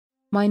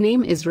My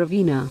name is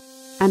Ravina,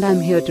 and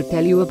I'm here to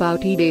tell you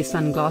about IDEE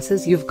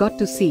sunglasses you've got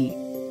to see.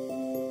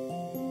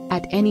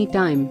 At any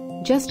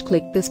time, just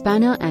click this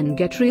banner and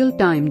get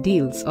real-time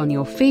deals on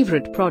your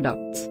favorite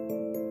products.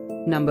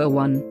 Number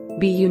 1.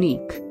 Be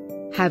unique.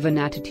 Have an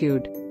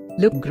attitude.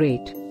 Look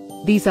great.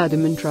 These are the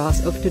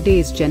mantras of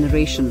today's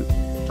generation.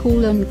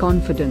 Cool and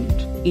confident,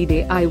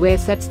 IDEE eyewear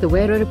sets the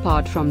wearer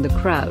apart from the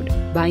crowd,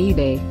 by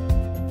IDEE.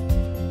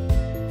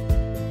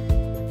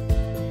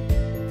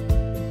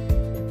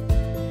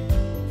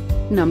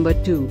 Number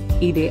 2.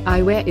 IDEE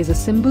eyewear is a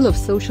symbol of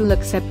social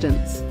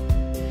acceptance,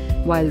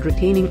 while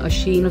retaining a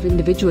sheen of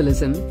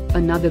individualism.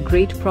 Another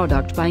great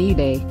product by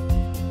IDEE.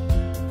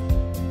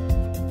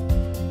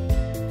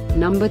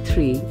 Number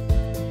 3.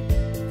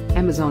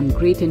 Amazon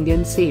Great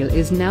Indian Sale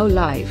is now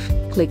live.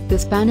 Click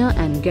this banner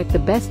and get the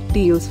best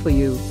deals for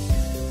you.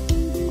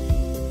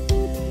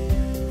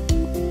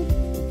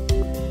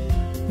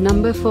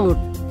 Number 4.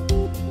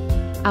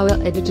 Our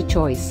editor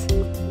choice.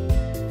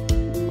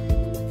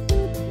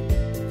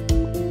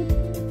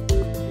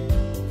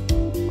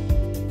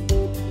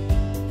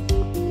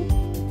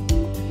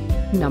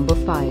 Number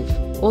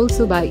 5.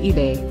 Also by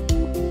IDEE.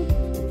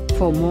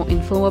 For more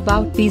info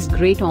about these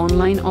great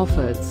online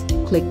offers,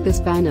 click this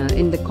banner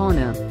in the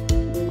corner.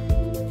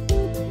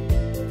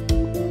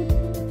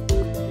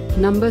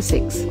 Number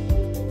 6.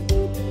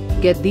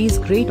 Get these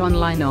great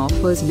online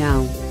offers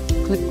now.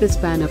 Click this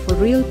banner for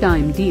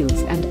real-time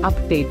deals and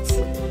updates.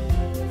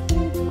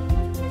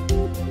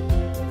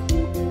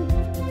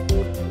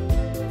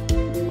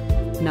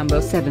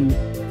 Number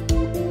 7.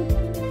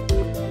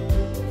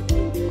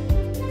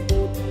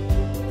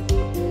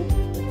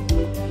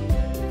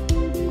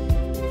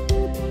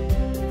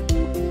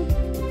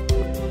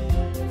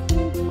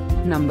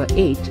 Number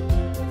 8.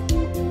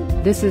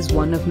 This is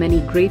one of many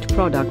great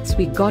products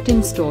we got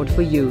in store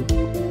for you.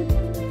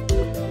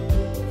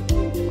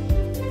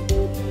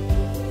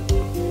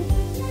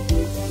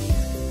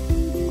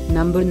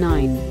 Number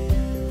 9.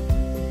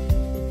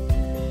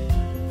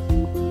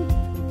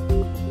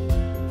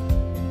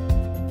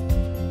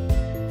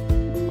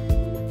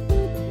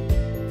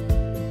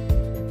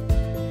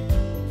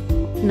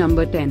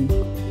 Number 10.